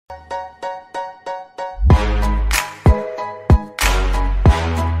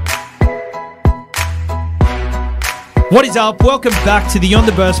What is up? Welcome back to the On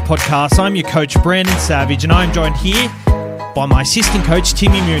The Burst podcast. I'm your coach, Brandon Savage, and I'm joined here by my assistant coach,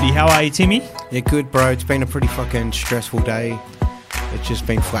 Timmy Moody. How are you, Timmy? Yeah, good, bro. It's been a pretty fucking stressful day. It's just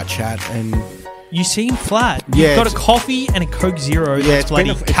been flat chat and... You seem flat. Yeah, You've got a coffee and a Coke Zero. Yeah, it's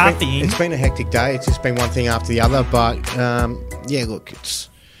bloody caffeine. It's been a hectic day. It's just been one thing after the other. But, yeah, look,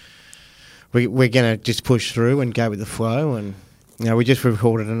 we're going to just push through and go with the flow. And, you know, we just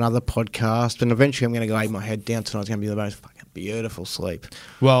recorded another podcast. And eventually I'm going to go lay my head down tonight. It's going to be the most fucking beautiful sleep.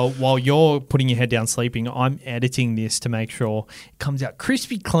 Well, while you're putting your head down sleeping, I'm editing this to make sure it comes out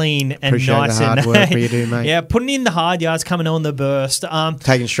crispy clean and Appreciate nice. the hard and work you do, mate. Yeah, putting in the hard yards, coming on the burst.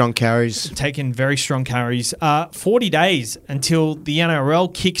 Taking strong carries. Taking very strong carries. 40 days until the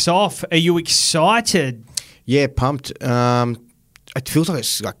NRL kicks off. Are you excited? Yeah, pumped. It feels like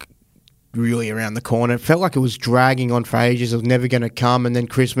it's like really around the corner. It felt like it was dragging on for ages. It was never going to come, and then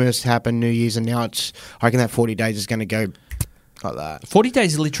Christmas happened, New Year's, and now I reckon that 40 days is going to go like that. 40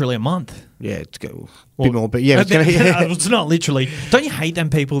 days is literally a month. Yeah, it's a bit more, but yeah. It's not literally. Don't you hate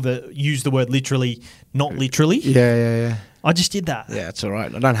them people that use the word literally, not literally? Yeah. I just did that. Yeah, it's all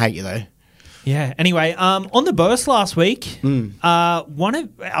right. I don't hate you, though. Yeah. Anyway, on the burst last week, one of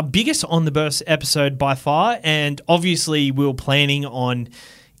our biggest on the burst episode by far, and obviously we were planning on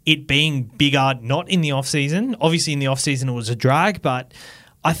it being bigger, not in the off season. Obviously, in the off season it was a drag, but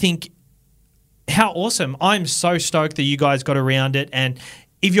I think how awesome! I'm so stoked that you guys got around it, and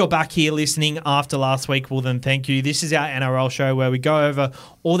if you're back here listening after last week, well then thank you. This is our NRL show where we go over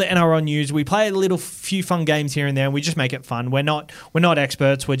all the NRL news. We play a few fun games here and there, and we just make it fun. We're not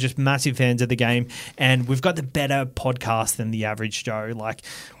experts. We're just massive fans of the game, and we've got the better podcast than the average Joe. Like,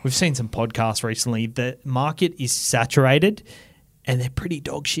 we've seen some podcasts recently. The market is saturated, and they're pretty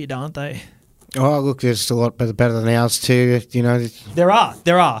dog shit, aren't they? Oh, look, there's a lot better than ours too. You know, there are.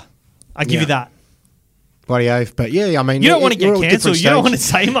 I give you that. Bloody oath, but yeah, I mean, you don't want to get cancelled. You don't want to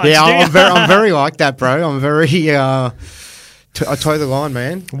say much. Yeah, I'm very like that, bro. I'm very. I toe the line,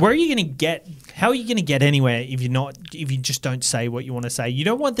 man. Where are you going to get? How are you going to get anywhere if you just don't say what you want to say? You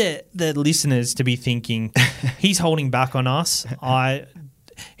don't want the listeners to be thinking he's holding back on us.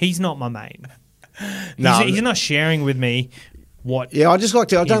 He's not my mate. He's not sharing with me. What? Yeah, I don't like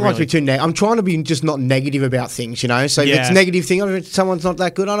to be too I'm trying to be just not negative about things, you know. So if it's a negative thing, if someone's not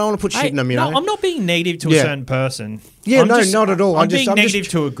that good, I don't want to put shit in them, you know. I'm not being negative to a certain person. Yeah, not at all. I'm being negative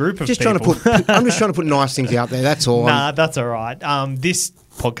to a group of people. I'm just trying to put nice things out there. That's all. Nah, that's all right. This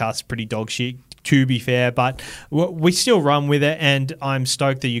podcast is pretty dog shit, to be fair, but we still run with it, and I'm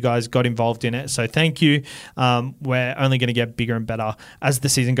stoked that you guys got involved in it. So thank you. We're only going to get bigger and better as the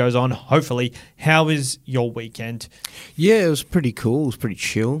season goes on, hopefully. How was your weekend? Yeah, it was pretty cool. It was pretty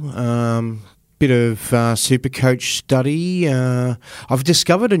chill. Bit of Supercoach study. I've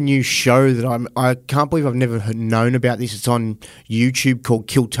discovered a new show that I can't believe I've never known about this. It's on YouTube called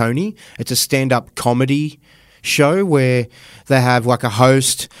Kill Tony. It's a stand-up comedy show where they have like a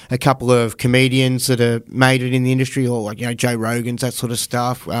host, a couple of comedians that are made it in the industry, or like, you know, Joe Rogan's, that sort of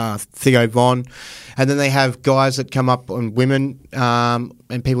stuff, Theo Von, and then they have guys that come up on women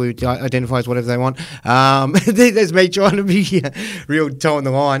and people who identify as whatever they want. There's me trying to be real toeing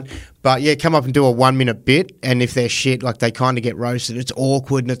the line. But yeah, come up and do a 1 minute bit, and if they're shit, like, they kind of get roasted. It's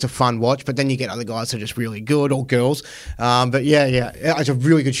awkward and it's a fun watch, but then you get other guys that are just really good, or girls. But yeah, it's a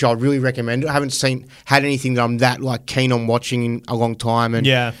really good show. I really recommend it. I haven't had anything that I'm that like keen on watching in a long time, and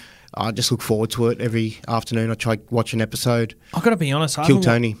I just look forward to it every afternoon. I try to watch an episode. I've got to be honest, Kill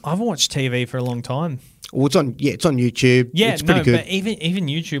Tony. I haven't watched TV for a long time. Well, it's on YouTube. Yeah, it's pretty good. But even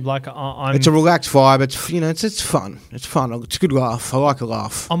YouTube, like, it's a relaxed vibe. It's, you know, it's fun. It's fun. It's a good laugh. I like a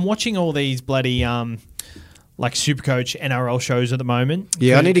laugh. I'm watching all these bloody like Supercoach NRL shows at the moment.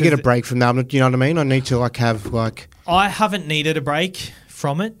 Yeah, I need to get a break from that. You know what I mean? I need to I haven't needed a break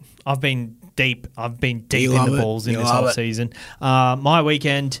from it. I've been deep in the balls in this whole season. My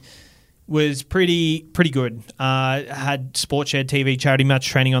weekend was pretty good. Had Sportshed TV charity match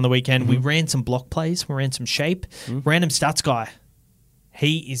training on the weekend. We ran some block plays. We ran some shape. Random stats guy.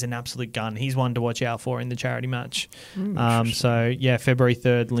 He is an absolute gun. He's one to watch out for in the charity match. So, yeah, February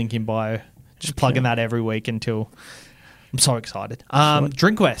 3rd, link in bio. Just plugging that every week until... I'm so excited.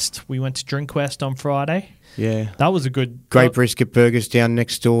 Drinkwest. We went to Drinkwest on Friday. Yeah. That was a good... Great brisket burgers down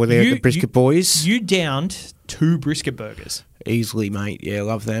next door there, the Brisket Boys. You downed 2 brisket burgers. Easily, mate. Yeah, I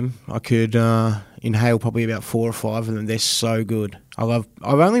love them. I could inhale probably about 4 or 5 of them. They're so good. I've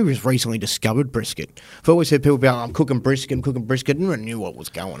only recently discovered brisket. I've always heard people about, I'm cooking brisket, and I knew what was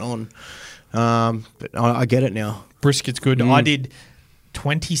going on. But I get it now. Brisket's good. I did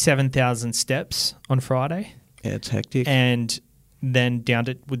 27,000 steps on Friday. Yeah, it's hectic. And then downed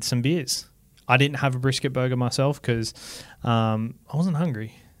it with some beers. I didn't have a brisket burger myself because I wasn't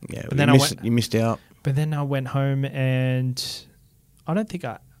hungry. Yeah, but then you missed out. But then I went home and I don't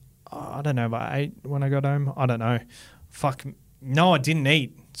know if I ate when I got home. I don't know. No, I didn't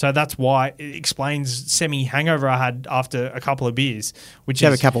eat. So that's why it explains semi-hangover I had after a couple of beers. Did you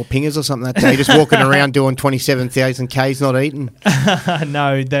have a couple of pingers or something that day, just walking around doing 27,000 Ks not eating?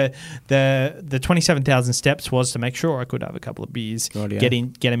 No, the 27,000 steps was to make sure I could have a couple of beers, get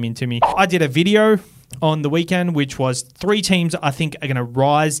them into me. I did a video on the weekend, which was 3 teams I think are going to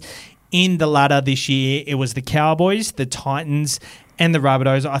rise in the ladder this year. It was the Cowboys, the Titans, and the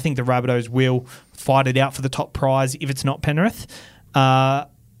Rabbitohs. I think the Rabbitohs will fight it out for the top prize if it's not Penrith.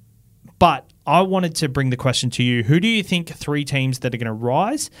 But I wanted to bring the question to you. Who do you think 3 teams that are going to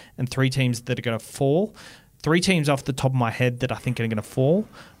rise and 3 teams that are going to fall? 3 teams off the top of my head that I think are going to fall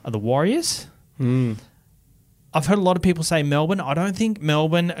are the Warriors. I've heard a lot of people say Melbourne. I don't think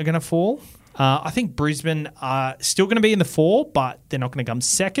Melbourne are going to fall. I think Brisbane are still going to be in the 4, but they're not going to come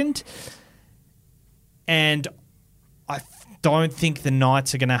second. And I don't think the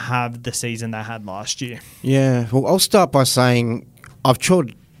Knights are going to have the season they had last year. Yeah, well, I'll start by saying I've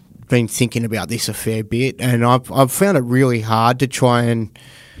been thinking about this a fair bit, and I've found it really hard to try and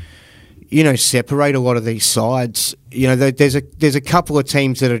separate a lot of these sides. There's a couple of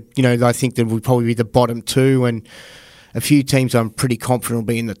teams that are I think that would probably be the bottom 2, and a few teams I'm pretty confident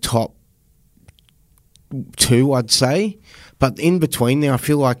will be in the top 2, I'd say. But in between there, I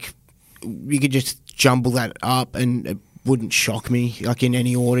feel like you could just jumble that up, and it wouldn't shock me. Like in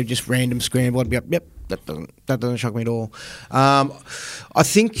any order, just random scramble, I'd be up. Yep, that doesn't shock me at all. I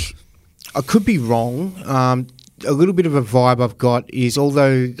think I could be wrong. A little bit of a vibe I've got is,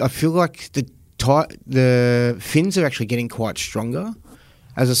 although I feel like the Finns are actually getting quite stronger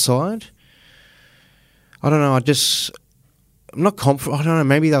as a side. I don't know. I'm not confident. I don't know.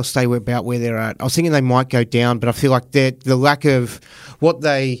 Maybe they'll stay about where they're at. I was thinking they might go down, but I feel like the lack of what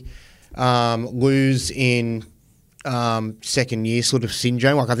they lose in second year sort of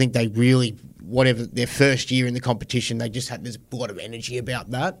syndrome. Like I think they really, whatever their first year in the competition, there's a lot of energy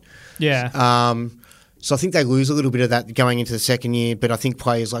about that. Yeah. So I think they lose a little bit of that going into the second year, but I think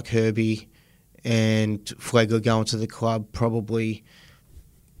players like Herbie and Flegler going to the club probably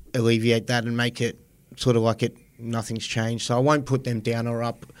alleviate that and make it sort of like nothing's changed. So I won't put them down or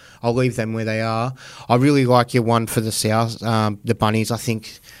up. I'll leave them where they are. I really like your one for the South, the Bunnies. I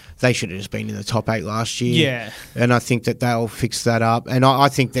think they should have just been in the top 8 last year. Yeah. And I think that they'll fix that up. And I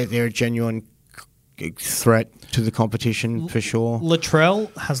think that they're a genuine threat to the competition for sure.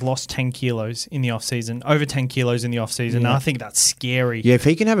 Latrell has lost 10 kilos in the off-season, over 10 kilos in the off-season. Yeah. And I think that's scary. Yeah, if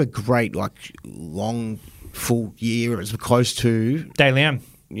he can have a great, long, full year as close to... Dally M.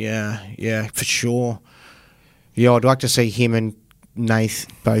 Yeah, for sure. Yeah, I'd like to see him and Nath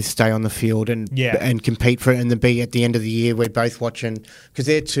both stay on the field and compete for it, and then be at the end of the year we're both watching, because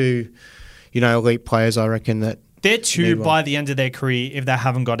they're 2, elite players. I reckon that they're 2 by the end of their career. If they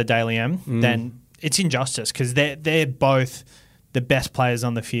haven't got a Daily M, then it's injustice, because they're both the best players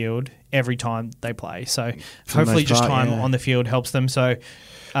on the field every time they play. So hopefully just time on the field helps them. So.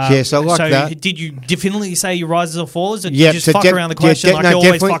 So I like that. Did you definitely say your risers or fallers, or did you just fuck around the question like you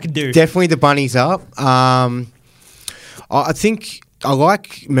always fucking do? Definitely the Bunnies up. I think I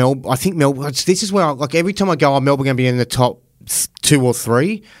like Melbourne. I think Melbourne. This is where every time I go, Melbourne going to be in the top 2 or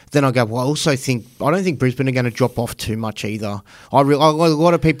 3. Then I go, well, I also think I don't think Brisbane are going to drop off too much either. A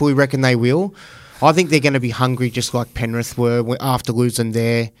lot of people who reckon they will. I think they're going to be hungry, just like Penrith were after losing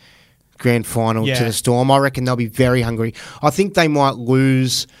their grand final to the Storm. I reckon they'll be very hungry. I think they might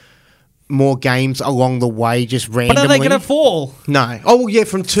lose more games along the way, just randomly. But are they going to fall? No. Oh, well, yeah,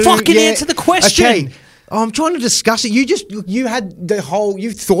 from 2. Fucking answer the question. Okay. Oh, I'm trying to discuss it.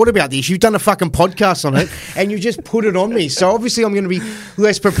 You've thought about this. You've done a fucking podcast on it, and you just put it on me. So obviously I'm going to be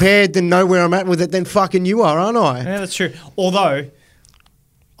less prepared than know where I'm at with it than fucking you are, aren't I? Yeah, that's true. Although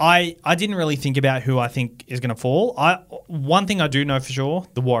I didn't really think about who I think is going to fall. One thing I do know for sure,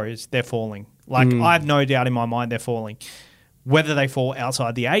 the Warriors, they're falling. I have no doubt in my mind they're falling. Whether they fall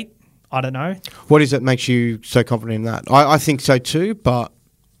outside the 8, I don't know. What is it makes you so confident in that? I think so too, but...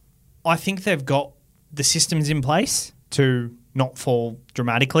 I think they've got the systems in place to not fall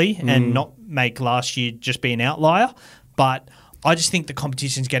dramatically and not make last year just be an outlier. But I just think the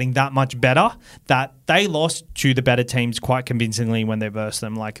competition's getting that much better that they lost to the better teams quite convincingly when they versed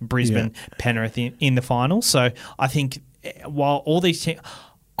them, like Brisbane, Penrith in the finals. So I think while all these teams...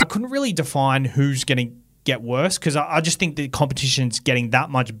 I couldn't really define who's getting get worse because I just think the competition's getting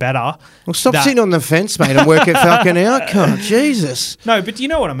that much better. Well, stop sitting on the fence, mate, and work it fucking out. Come on, Jesus. No, but do you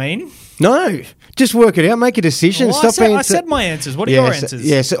know what I mean? No, just work it out. Make a decision. Well, I said my answers. What are your answers?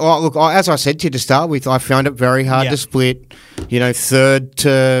 Yes. Look, as I said to you to start with, I found it very hard to split. 3rd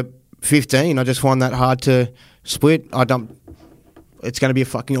to 15. I just find that hard to split. It's going to be a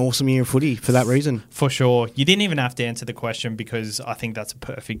fucking awesome year of footy for that reason. For sure. You didn't even have to answer the question because I think that's a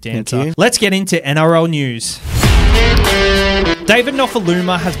perfect answer. Let's get into NRL news. David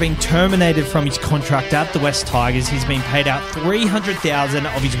Nofoaluma has been terminated from his contract at the West Tigers. He's been paid out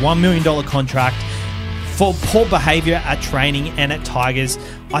 $300,000 of his $1 million contract for poor behaviour at training and at Tigers.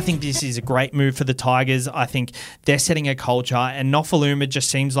 I think this is a great move for the Tigers. I think they're setting a culture, and Nofoaluma just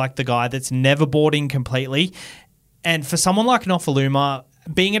seems like the guy that's never bought in completely. And for someone like Nofoaluma,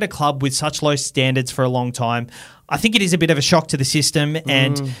 being at a club with such low standards for a long time, I think it is a bit of a shock to the system.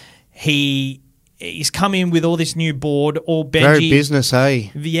 And he's come in with all this new board, all Benji. Very business, eh?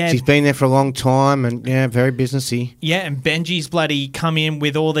 Yeah. He's been there for a long time and, very businessy. Yeah, and Benji's bloody come in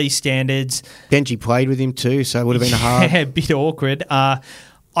with all these standards. Benji played with him too, so it would have been hard. Yeah, a bit awkward. I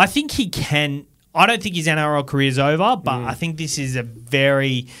think he can. I don't think his NRL career's over, but I think this is a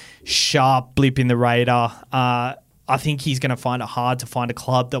very sharp blip in the radar. I think he's going to find it hard to find a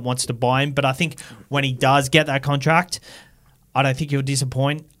club that wants to buy him. But I think when he does get that contract, I don't think he'll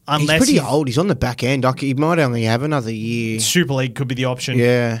disappoint. He's pretty old. He's on the back end. He might only have another year. Super League could be the option.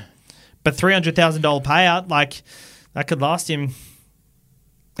 Yeah. But $300,000 payout, that could last him.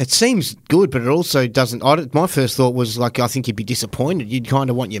 It seems good, but it also doesn't. My first thought was, I think you'd be disappointed. You'd kind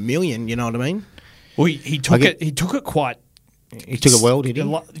of want your million, you know what I mean? Well, he took it quite... He took it well, did he?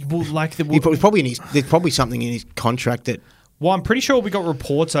 There's probably something in his contract that... Well, I'm pretty sure we got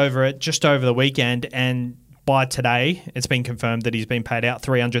reports over it just over the weekend, and by today, it's been confirmed that he's been paid out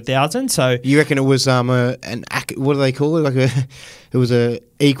 $300,000. So you reckon it was what do they call it? It was a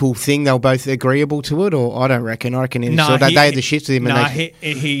equal thing. They were both agreeable to it, or I don't reckon. I reckon they had the shit to him.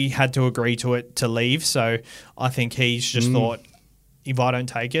 He had to agree to it to leave. So I think he's just thought, if I don't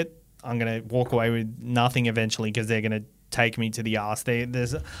take it, I'm going to walk away with nothing eventually because they're going to take me to the arse.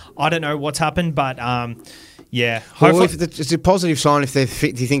 I don't know what's happened, but yeah. Well, it's a positive sign if do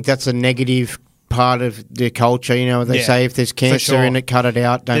you think that's a negative part of the culture? They say if there's cancer in it, cut it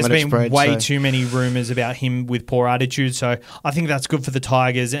out, don't let it spread. There's been way too many rumours about him with poor attitude, so I think that's good for the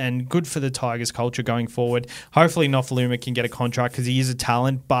Tigers and good for the Tigers culture going forward. Hopefully Nofoaluma can get a contract because he is a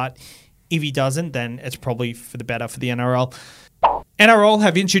talent, but if he doesn't, then it's probably for the better for the NRL. NRL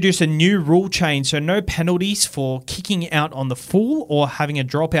have introduced a new rule change, so no penalties for kicking out on the full or having a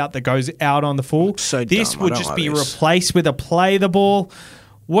dropout that goes out on the full. This would just be replaced with a play the ball.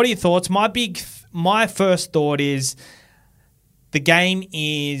 What are your thoughts? My first thought is the game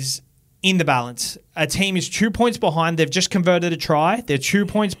is in the balance. A team is 2 points behind. They've just converted a try. They're 2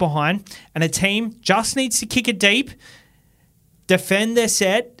 points behind, and a team just needs to kick it deep, defend their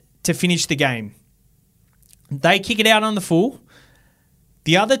set to finish the game. They kick it out on the full.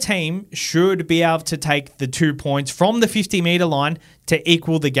 The other team should be able to take the 2 points from the 50-metre line to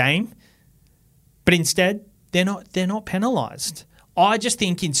equal the game. But instead, they're not penalised. I just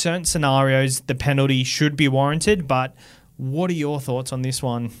think in certain scenarios, the penalty should be warranted. But what are your thoughts on this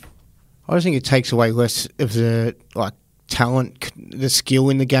one? I just think it takes away less of the talent, the skill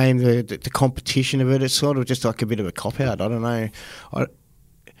in the game, the competition of it. It's sort of just like a bit of a cop-out. I don't know. I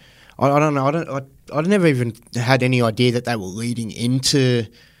don't know. I never even had any idea that they were leading into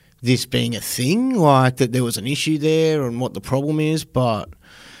this being a thing, that there was an issue there and what the problem is. But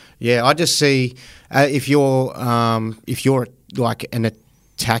yeah, I just see if you're an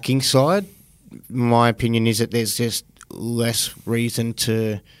attacking side, my opinion is that there's just less reason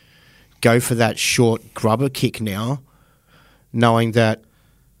to go for that short grubber kick now, knowing that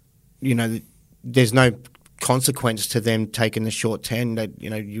there's no consequence to them taking the short 10. That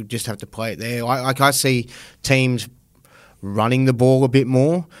you just have to play it there. I see teams running the ball a bit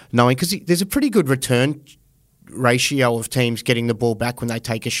more, knowing because there's a pretty good return ratio of teams getting the ball back when they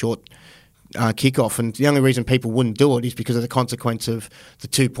take a short kickoff, and the only reason people wouldn't do it is because of the consequence of the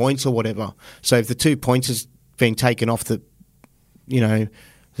 2 points or whatever. So if the 2 points has been taken off the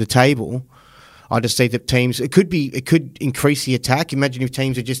table, I just see that teams it could increase the attack. Imagine if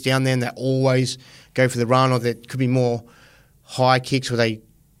teams are just down there and they always go for the run, or there could be more high kicks where they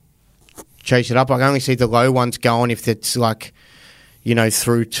chase it up. I only see the low ones going if it's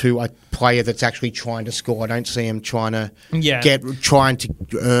through to a player that's actually trying to score. I don't see them trying to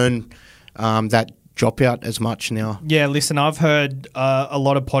earn that dropout as much now. Yeah, listen, I've heard a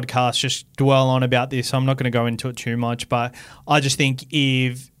lot of podcasts just dwell on about this, so I'm not going to go into it too much, but I just think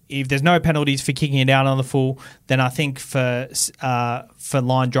if if there's no penalties for kicking it out on the full, then I think for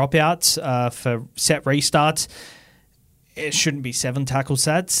line dropouts, for set restarts, it shouldn't be 7 tackle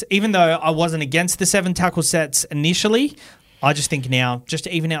sets. Even though I wasn't against the 7 tackle sets initially, I just think now, just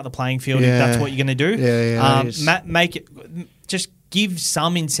to even out the playing field, if that's what you're going to do, make it, just give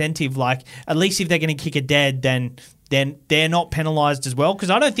some incentive. Like, at least if they're going to kick it dead, then they're not penalised as well. Because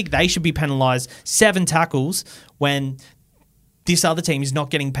I don't think they should be penalised 7 tackles when this other team is not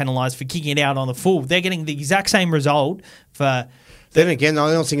getting penalised for kicking it out on the full. They're getting the exact same result for... Then again,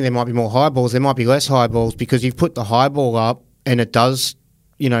 I don't think there might be more high balls. There might be less high balls because you've put the high ball up and it does,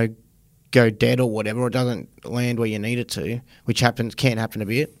 go dead or whatever. It doesn't land where you need it to, which can happen a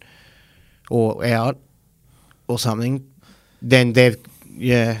bit, or out or something. Then I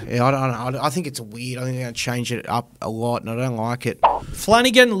don't know. I think it's weird. I think they're going to change it up a lot, and I don't like it.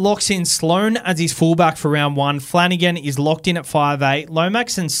 Flanagan locks in Sloan as his fullback for round 1. Flanagan is locked in at 5'8".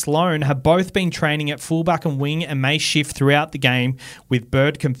 Lomax and Sloan have both been training at fullback and wing and may shift throughout the game, with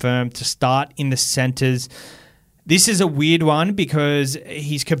Bird confirmed to start in the centres. This is a weird one because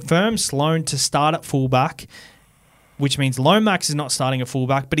he's confirmed Sloan to start at fullback, which means Lomax is not starting at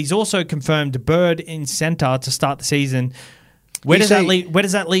fullback, but he's also confirmed Bird in centre to start the season. Where does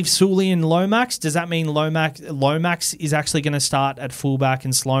that leave Sully and Lomax? Does that mean Lomax is actually going to start at fullback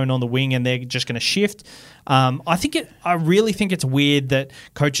and Sloan on the wing, and they're just going to shift? I really think it's weird that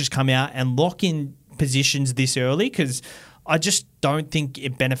coaches come out and lock in positions this early, because I just don't think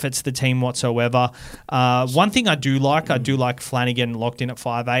it benefits the team whatsoever. One thing I do like Flanagan locked in at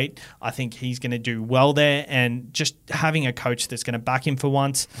 5'8". I think he's going to do well there, and just having a coach that's going to back him for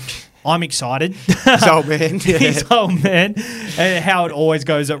once, I'm excited. His old man. Yeah. His old man. How it always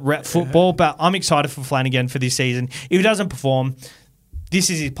goes at rep football, but I'm excited for Flanagan for this season. If he doesn't perform, this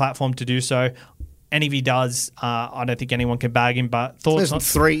is his platform to do so. And if he does, I don't think anyone can bag him. But thoughts?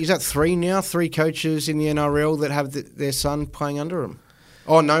 Is that 3 now? 3 coaches in the NRL that have their son playing under him.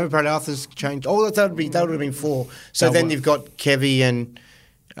 Oh no, Brad Arthur's changed. Oh, that would have been 4. So then you've got Kevy and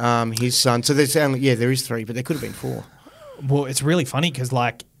his son. So there is 3, but there could have been 4. Well, it's really funny because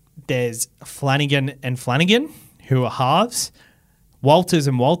there's Flanagan and Flanagan who are halves, Walters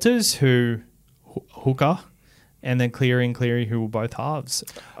and Walters who hooker. And then Cleary and Cleary, who were both halves.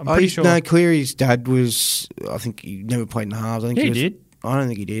 I'm pretty sure. No, Cleary's dad was, I think he never played in the halves. He did. I don't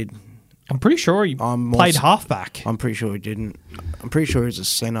think he did. I'm pretty sure he played halfback. I'm pretty sure he didn't. I'm pretty sure he was a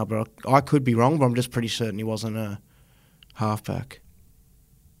centre, but I could be wrong, but I'm just pretty certain he wasn't a halfback.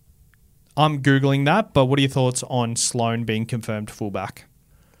 I'm Googling that, but what are your thoughts on Sloan being confirmed fullback?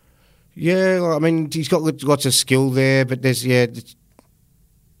 Yeah, I mean, he's got lots of skill there, but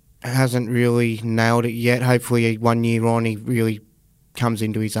hasn't really nailed it yet. Hopefully 1 year on he really comes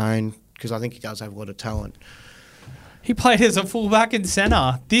into his own, because I think he does have a lot of talent. He played as a fullback and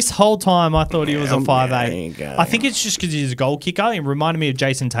centre. This whole time I thought he was a 5'8". I think it's just because he's a goal kicker. It reminded me of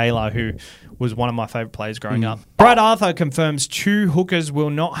Jason Taylor, who was one of my favourite players growing up. Brad Arthur confirms 2 hookers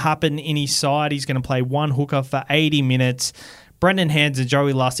will not happen in his side. He's going to play 1 hooker for 80 minutes. Brendan Hands and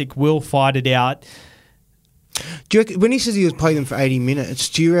Joey Lussick will fight it out. Do you reckon, when he says he was playing them for 80 minutes,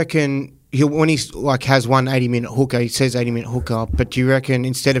 do you reckon when he's has one 80-minute hooker, he says 80-minute hooker, but do you reckon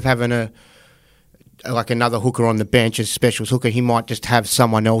instead of having another hooker on the bench as specials hooker, he might just have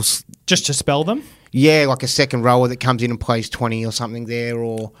someone else just to spell them? Yeah, like a second rower that comes in and plays 20 or something there.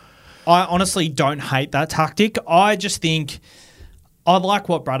 Or I honestly don't hate that tactic. I just think I like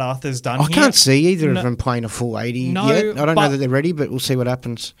what Brad Arthur's done. I can't see either of them playing a full 80 yet. I don't know that they're ready, but we'll see what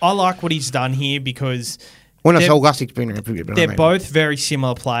happens. I like what he's done here because when I saw Lussick's been they're both very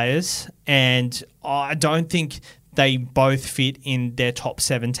similar players, and I don't think they both fit in their top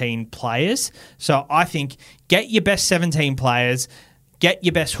 17 players. So I think get your best 17 players, get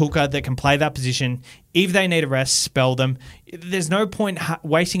your best hooker that can play that position. If they need a rest, spell them. There's no point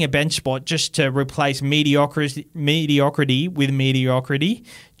wasting a bench spot just to replace mediocrity with mediocrity.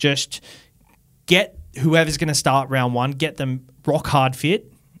 Just get whoever's going to start round 1, get them rock hard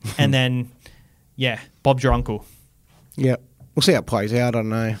fit, and then, Bob's your uncle. Yeah. We'll see how it plays out, I don't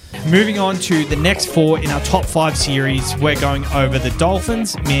know. Moving on to the next 4 in our top 5 series, we're going over the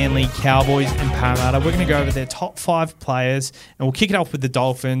Dolphins, Manly, Cowboys and Parramatta. We're going to go over their top 5 players, and we'll kick it off with the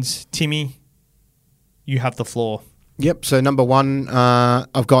Dolphins. Timmy, you have the floor. Yep, so number 1,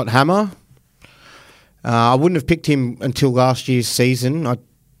 I've got Hammer. I wouldn't have picked him until last year's season. I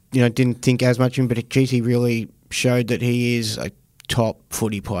didn't think as much of him, but geez, he really showed that he is a top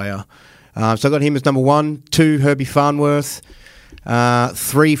footy player. So I got him as number 1, 2, Herbie Farnworth, 3,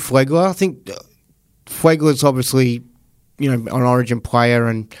 Flegler. I think Flegler's obviously an origin player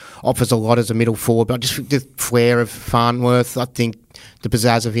and offers a lot as a middle forward. But just the flair of Farnworth, I think the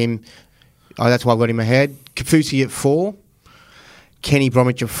pizzazz of him, that's why I got him ahead. Kafusi at 4, Kenny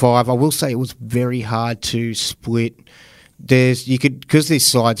Bromwich at 5. I will say it was very hard to split. Because this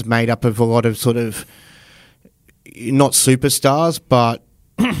side's made up of a lot of sort of not superstars, but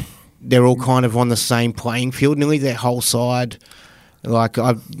they're all kind of on the same playing field. Nearly their whole side. Like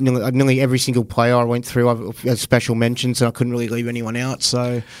nearly every single player I went through, I've had special mentions, and I couldn't really leave anyone out.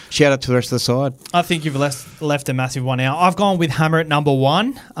 So shout out to the rest of the side. I think you've left a massive one out. I've gone with Hammer at number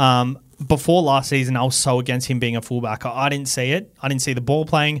 1. Before last season, I was so against him being a fullback. I didn't see it. I didn't see the ball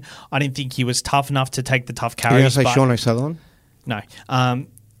playing. I didn't think he was tough enough to take the tough carries. You're going to say Sean O'Sullivan? No.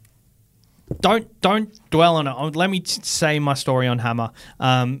 Don't dwell on it. Let me say my story on Hammer.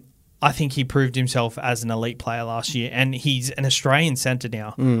 I think he proved himself as an elite player last year, and he's an Australian centre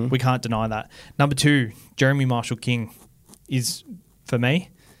now. We can't deny that. Number 2, Jeremy Marshall-King is, for me,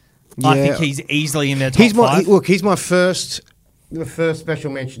 I think he's easily in their top 5. He's my first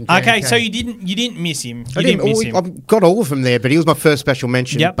special mention. Okay, so you didn't miss him. I've got all of them there, but he was my first special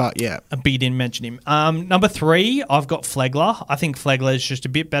mention. Yep. But yeah, but you didn't mention him. Number 3, I've got Flegler. I think Flegler is just a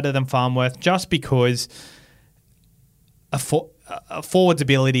bit better than Farnworth, just because a forward's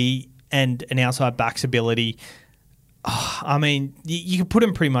ability and an outside back's ability. I mean, you can put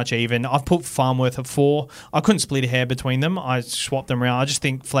them pretty much even. I've put Farnworth at 4. I couldn't split a hair between them. I swapped them around. I just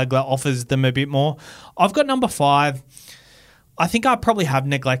think Flegler offers them a bit more. I've got number 5. I think I probably have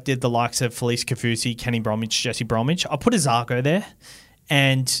neglected the likes of Felice Kafusi, Kenny Bromwich, Jesse Bromwich. I put a Zarko there,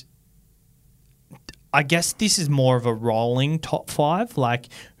 and I guess this is more of a rolling top 5, like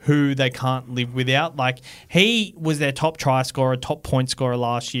who they can't live without. Like, he was their top try scorer, top point scorer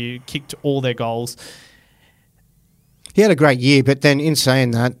last year, kicked all their goals. He had a great year, but then in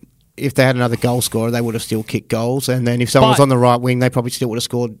saying that, if they had another goal scorer, they would have still kicked goals. And then if someone was on the right wing, they probably still would have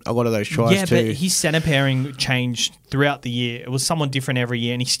scored a lot of those tries too. Yeah, but his centre pairing changed throughout the year. It was someone different every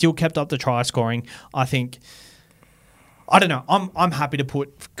year, and he still kept up the try scoring. I think, I don't know, I'm happy to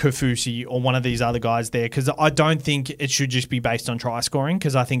put Kafusi or one of these other guys there, because I don't think it should just be based on try scoring,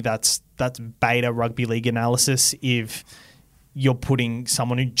 because I think that's beta rugby league analysis if you're putting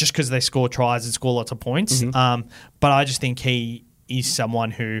someone who, just because they score tries and score lots of points. But I just think he is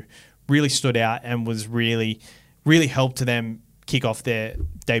someone who really stood out and was really, really helped them kick off their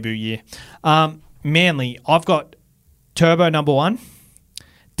debut year. Manly, I've got Turbo number 1,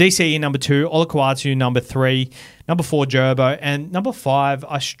 DCE number 2, Olakwatu number 3, number 4 Gerbo, and number 5.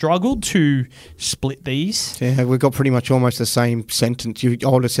 I struggled to split these. Yeah, we've got pretty much almost the same sentence. I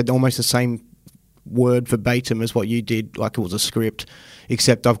would have said almost the same word verbatim as what you did, like it was a script,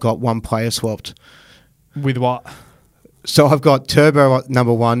 except I've got one player swapped. With what? So I've got Turbo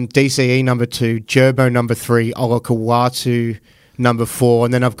number 1, DCE number 2, Gerbo number 3, Olakawatu number 4,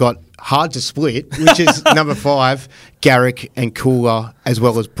 and then I've got hard to split, which is number 5, Garrick and Cooler, as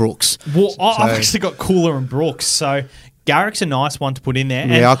well as Brooks. Well, I've actually got Cooler and Brooks, so Garrick's a nice one to put in there.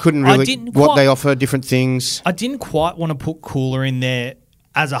 Yeah, I couldn't really... they offer, different things. I didn't quite want to put Cooler in there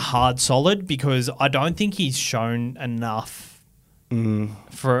as a hard solid, because I don't think he's shown enough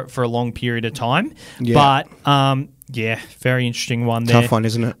for a long period of time. Yeah. But... yeah, very interesting one there. Tough one,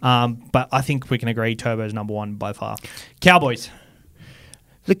 isn't it? But I think we can agree Turbo's number 1 by far. Cowboys.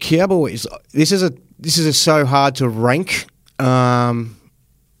 The Cowboys. This is so hard to rank. The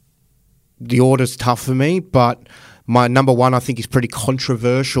order's tough for me, but my number 1 I think is pretty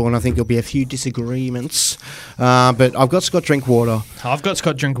controversial, and I think there'll be a few disagreements. But I've got Scott Drinkwater. I've got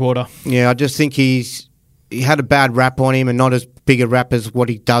Scott Drinkwater. Yeah, I just think he had a bad rap on him, and not as big a rap as what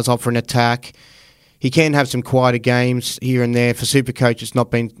he does offer an attack. He can have some quieter games here and there. For Supercoach, it's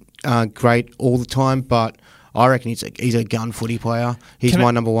not been great all the time, but I reckon he's a gun footy player. He's my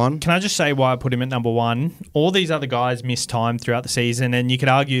number 1. Can I just say why I put him at number 1? All these other guys missed time throughout the season, and you could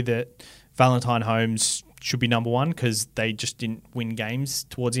argue that Valentine Holmes should be number 1 because they just didn't win games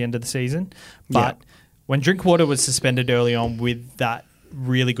towards the end of the season. But when Drinkwater was suspended early on with that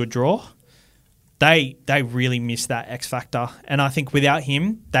really good draw, They really miss that X factor, and I think without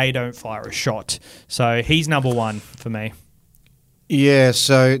him, they don't fire a shot. So he's number 1 for me. Yeah.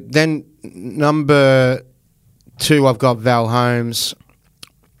 So then number 2, I've got Val Holmes,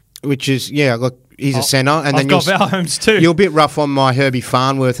 which is look, he's a centre, and I've got Val Holmes too. You're a bit rough on my Herbie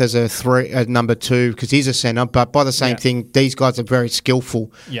Farnworth as a 3, number 2, because he's a centre. But by the same thing, these guys are very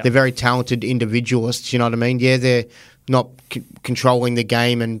skillful. Yeah. They're very talented individualists. You know what I mean? Yeah, they're not controlling the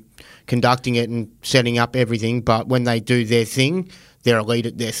game and conducting it and setting up everything, but when they do their thing, they're elite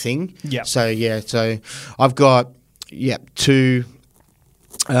at their thing. Yeah. So I've got 2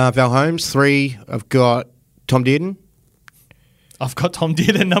 Val Holmes, 3 I've got Tom Dearden, I've got Tom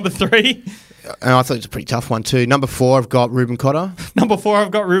Dearden, number 3. And I thought it was a pretty tough one too. Number 4, I've got Ruben Cotter. Number 4, I've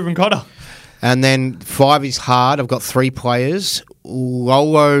got Ruben Cotter. And then 5 is hard. I've got 3 players.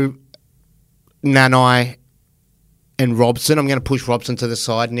 Lolo, Nanai, and Robson. I'm going to push Robson to the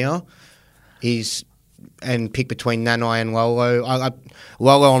side now. And pick between Nanai and Lolo.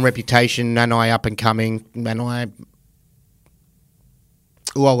 Lolo on reputation, Nanai up and coming.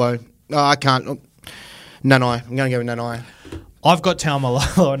 Lolo. Oh, I can't. Nanai. I'm going to go with Nanai. I've got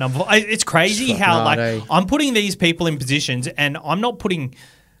Taumalolo at number 4. It's crazy how I'm putting these people in positions and I'm not putting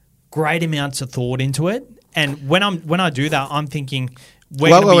great amounts of thought into it. And when I do that, I'm thinking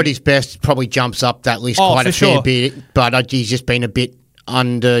Lolo at his best probably jumps up that list quite a fair bit, but he's just been a bit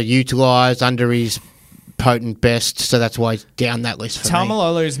underutilised, under his potent best, so that's why he's down that list for me.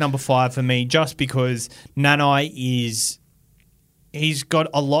 Taumalolo is number 5 for me just because Nanai he's got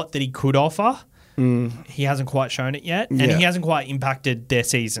a lot that he could offer. He hasn't quite shown it yet, and he hasn't quite impacted their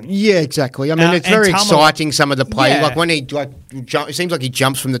season. Yeah, exactly. I mean, it's very exciting, some of the play. Yeah. Like when it seems like he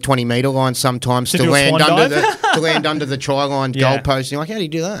jumps from the 20-metre line sometimes to land under the try line goalpost. And you're like, how do you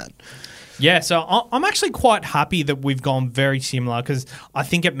do that? Yeah, so I'm actually quite happy that we've gone very similar because I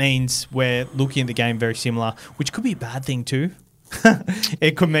think it means we're looking at the game very similar, which could be a bad thing too.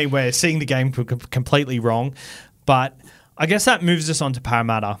 It could mean we're seeing the game completely wrong. But I guess that moves us on to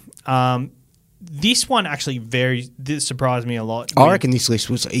Parramatta. This one actually this surprised me a lot. I reckon this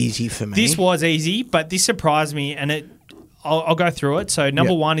list was easy for me. This was easy, but this surprised me, and I'll go through it. So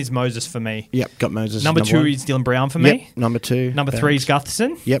number 1 is Moses for me. Yep, got Moses. Number 2 is Dylan Brown for me. Number 2. Number 3 is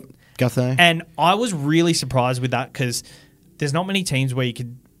Gutherson. Yep, Gutho. And I was really surprised with that because there's not many teams where you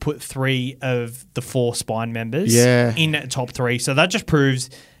could put 3 of the 4 spine members in a top 3. So that just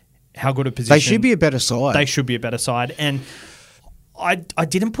proves how good a position. They should be a better side. They should be a better side. And I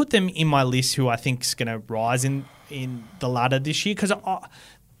didn't put them in my list who I think is going to rise in the ladder this year because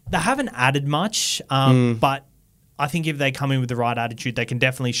they haven't added much, but I think if they come in with the right attitude, they can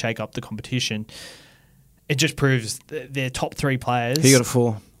definitely shake up the competition. It just proves they're top 3 players. Who got a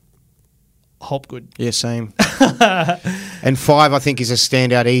 4? Hopgood. Yeah, same. And 5, I think, is a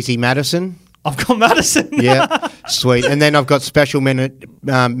standout easy Madison. I've got Madison. Yeah, sweet. And then I've got special mention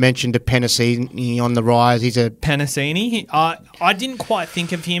to Penasini on the rise. He's a Penasini. I didn't quite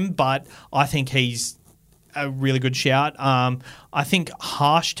think of him, but I think he's a really good shout. I think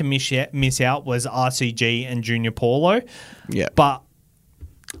harsh to miss out was RCG and Junior Paulo. Yeah, but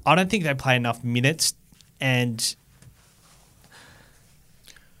I don't think they play enough minutes, and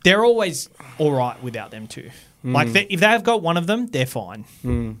they're always all right without them too. Like, if they've got one of them, they're fine.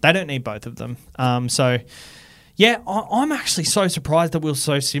 They don't need both of them. So, yeah, I'm actually so surprised that we're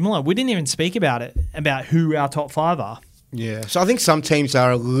so similar. We didn't even speak about it, about who our top 5 are. Yeah. So I think some teams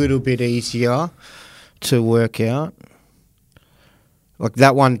are a little bit easier to work out. Like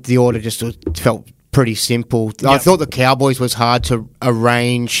that one, the order just felt pretty simple. Yep. I thought the Cowboys was hard to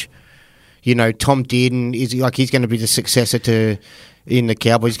arrange. You know, Tom Dearden, he's going to be the successor to... In the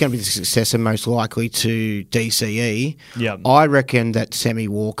Cowboys, he's going to be the successor most likely to DCE. Yeah, I reckon that Sammy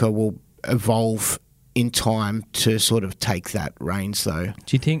Walker will evolve in time to sort of take that reins, though.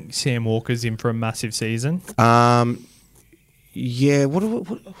 Do you think Sam Walker's in for a massive season? Yeah. What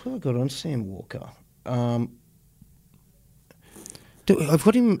have I got on Sam Walker? I've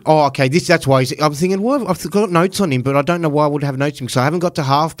got him. Oh, okay. That's why I'm thinking. Well, I've got notes on him, but I don't know why I would have notes on him. So I haven't got to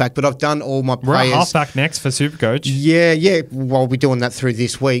halfback, but I've done all my players. We're at halfback next for Supercoach. Yeah. Well, I'll be doing that through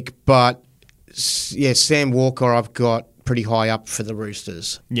this week. But yeah, Sam Walker, I've got pretty high up for the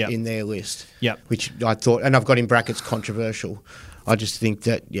Roosters in their list. Yeah, which I thought, and I've got in brackets controversial. I just think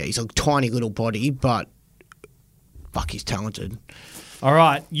that he's a tiny little body, but fuck, he's talented. All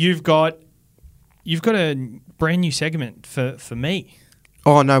right, you've got a brand new segment for me.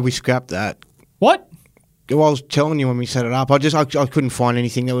 Oh, no, we scrapped that. What? Well, I was telling you when we set it up. I couldn't find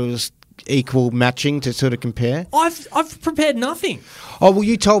anything that was equal matching to sort of compare. I've prepared nothing. Oh, well,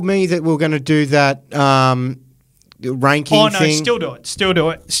 you told me that we were going to do that ranking thing. Oh, no,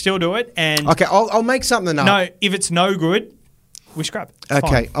 still do it. And okay, I'll make something up. No, if it's no good, we scrap it. It's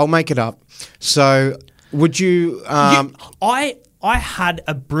okay, fine. I'll make it up. So, would you... I had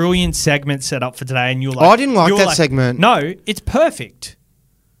a brilliant segment set up for today, and you're like... I didn't like that segment. No, it's perfect.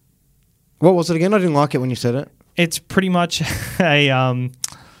 What was it again? I didn't like it when you said it. It's pretty much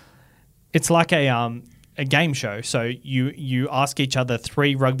it's like a game show. So you ask each other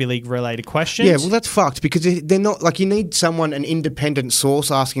 3 rugby league related questions. Yeah, well, that's fucked because they're not like you need someone, an independent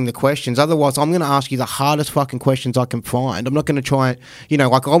source asking the questions. Otherwise, I'm going to ask you the hardest fucking questions I can find. I'm not going to try,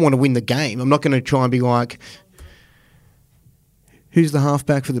 like I want to win the game. I'm not going to try and be like, who's the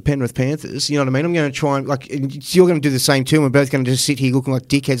halfback for the Penrith Panthers. You know what I mean? I'm going to try and, like, you're going to do the same too, and we're both going to just sit here looking like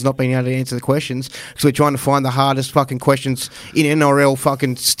dickheads not being able to answer the questions because we're trying to find the hardest fucking questions in NRL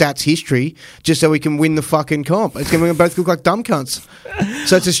fucking stats history just so we can win the fucking comp. It's going to both look like dumb cunts.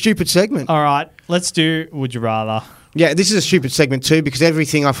 So it's a stupid segment. All right, let's do Would You Rather. Yeah, this is a stupid segment too because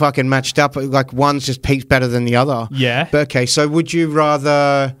everything I fucking matched up, like one's just peaks better than the other. Yeah. But okay, so would you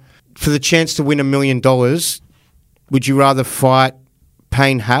rather, for the chance to win $1 million, would you rather fight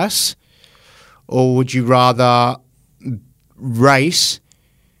Payne Haas, or would you rather race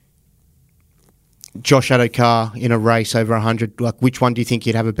Josh Adokar in a race over 100? Like, which one do you think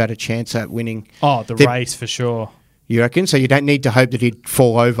you'd have a better chance at winning? Oh, the race for sure. You reckon? So you don't need to hope that he'd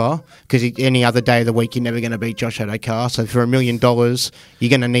fall over because any other day of the week you're never going to beat Josh Adokar. So for $1 million, you're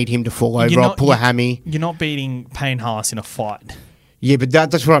going to need him to fall over or pull a hammy. You're not beating Payne Haas in a fight. Yeah, but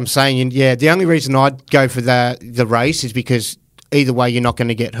that's what I'm saying. And yeah, the only reason I'd go for the race is because either way, you're not going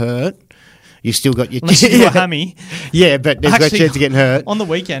to get hurt. You still got your unless you do a hammy. Yeah, but there's no chance of getting hurt. On the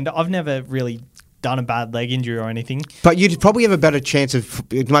weekend, I've never really done a bad leg injury or anything. But you'd probably have a better chance of,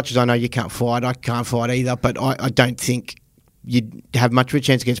 as much as I know you can't fight, I can't fight either, but I don't think you'd have much of a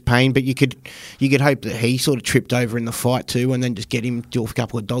chance against Payne, but you could hope that he sort of tripped over in the fight too and then just get him do a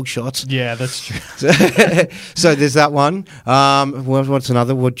couple of dog shots. Yeah, that's true. So there's that one. What's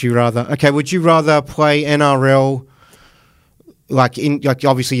another? Would you rather? Okay, would you rather play NRL, like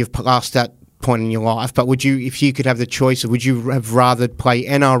obviously you've passed that point in your life, but would you, if you could have the choice, would you have rather play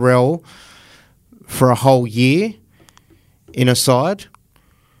NRL for a whole year in a side,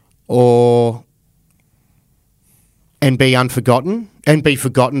 and be unforgotten and be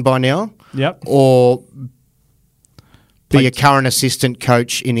forgotten by now? Yep. Or be a current assistant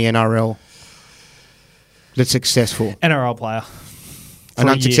coach in the NRL that's successful? NRL player. An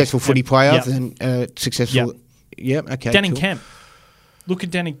unsuccessful footy player, Yep. then successful. Yep. Okay. Danny cool. Kemp. Look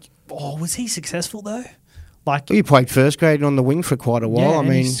at Danny. Oh, was he successful though? Like, Well, he played first grade on the wing for quite a while. yeah, I and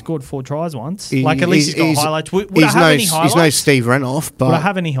mean, he scored 4 tries once. he- Like, at least he's got highlights. Would I have any highlights? He's no Steve Renoff, but Would I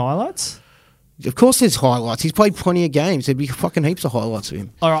have any highlights? of course there's highlights. He's played plenty of games. There'd be fucking heaps of highlights of him.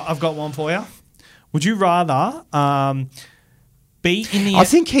 All right, I've got one for you. Would you rather be in the... I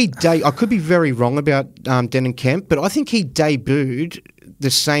think I could be very wrong about Denon Kemp, but I think he debuted the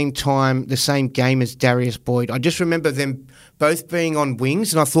same game as Darius Boyd. I just remember them both being on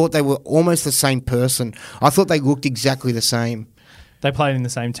wings, and I thought they were almost the same person. I thought they looked exactly the same. They played in the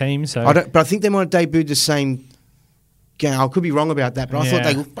same team, so... But I think they might have debuted the same game. I could be wrong about that, but I thought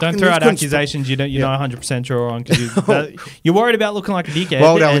they looked... Don't throw out accusations you're not 100% sure on, because you're worried about looking like a dickhead,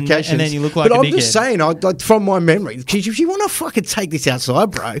 Wild and allegations. then you look like a dickhead. But I'm just saying, like, from my memory, because if you want to fucking take this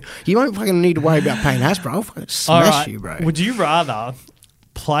outside, bro, you won't fucking need to worry about Payne Haas, bro. I'll fucking smash you, bro. Would you rather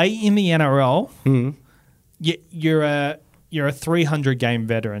play in the NRL? You're a 300 game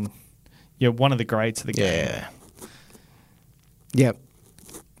veteran. You're one of the greats of the game. Yeah. Yep.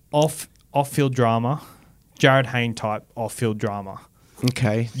 Off-field drama, Jared Hayne type off-field drama.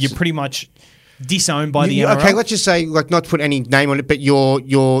 Okay. You're pretty much disowned by the NRL. Okay, let's just say, like, not to put any name on it, but you're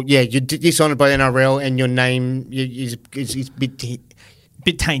dishonored by the NRL, and your name is a bit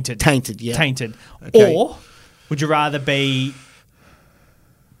tainted. Tainted, yeah. Tainted. Okay. Or would you rather play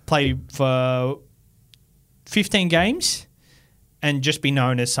for 15 games and just be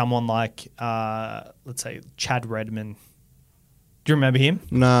known as someone like, let's say, Chad Redman? Do you remember him?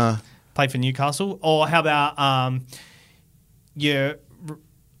 Nah. Play for Newcastle? Or how about you're...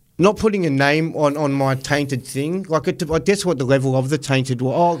 Not putting a name on my tainted thing. Like, I guess what the level of the tainted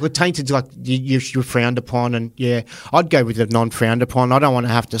was. Oh, the tainted's like you're frowned upon, and yeah, I'd go with the non-frowned upon. I don't want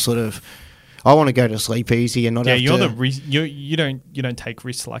to have to sort of... I want to go to sleep easy and not have to... you don't take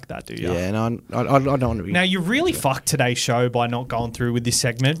risks like that, do you? Yeah, no, I don't want to be... Now, you really fucked today's show by not going through with this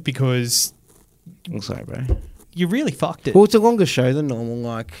segment because... I'm sorry, bro. You really fucked it. Well, it's a longer show than normal.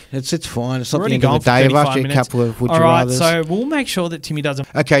 Like, it's fine. It's not the end going of the day. I've asked you a minutes. couple of would All you right, rathers. so we'll make sure that Timmy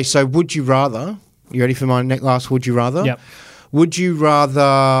doesn't... Okay, so would you rather... You ready for my last would you rather? Yep. Would you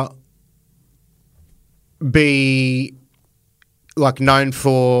rather be, like, known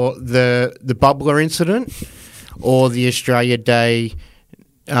for the bubbler incident or the Australia Day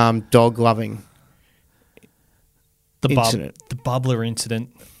dog loving incident? The bubbler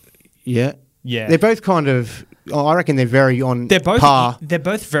incident. Yeah. Yeah. They're both kind of... I reckon they're very on They're both par. they're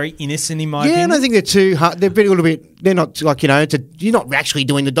both very innocent in my Yeah, opinion. and I think they're too hard. They're a little bit... They're not, like, you're not actually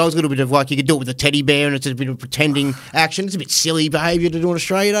doing the dogs. A little bit of, like, you could do it with a teddy bear, and it's a bit of pretending action. It's a bit silly behaviour to do on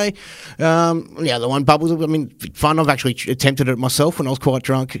Australia Day. The other one, Bubbles, I mean, fun. I've actually attempted it myself when I was quite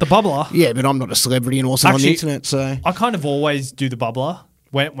drunk. The bubbler? Yeah, but I'm not a celebrity and also on the Actually, internet, so... I kind of always do the bubbler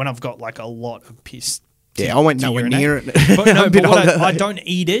when I've got, like, a lot of piss Yeah, I went to nowhere urinate. near it. But no, I'm a bit but what older. I don't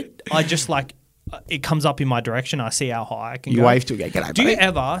eat it. I just like it comes up in my direction. I see how high I can You go. wave to it, go, "G'day, Do you mate."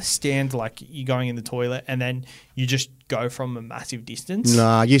 ever stand like you're going in the toilet and then you just go from a massive distance? No,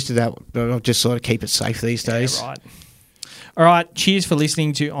 I used to that. But I'll just sort of keep it safe these days. Yeah, right. All right. Cheers for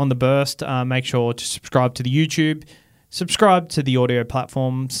listening to On the Burst. Make sure to subscribe to the YouTube, subscribe to the audio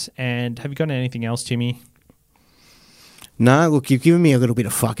platforms, and have you got anything else, Timmy? No, look, you've given me a little bit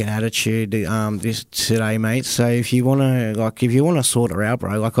of fucking attitude this today, mate. So if you want to sort her out,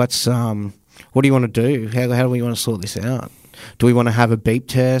 bro, like let's what do you want to do? How do we want to sort this out? Do we want to have a beep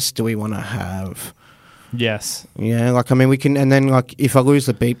test? Do we want to have? Yes. Yeah, like I mean, we can, and then like if I lose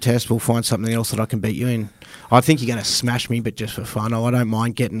the beep test, we'll find something else that I can beat you in. I think you're going to smash me, but just for fun. I don't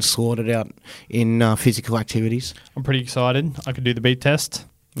mind getting slaughtered out in physical activities. I'm pretty excited. I can do the beat test.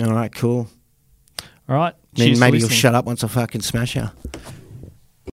 All right, cool. All right. Then Cheers maybe for you'll listening. shut up once I fucking smash you.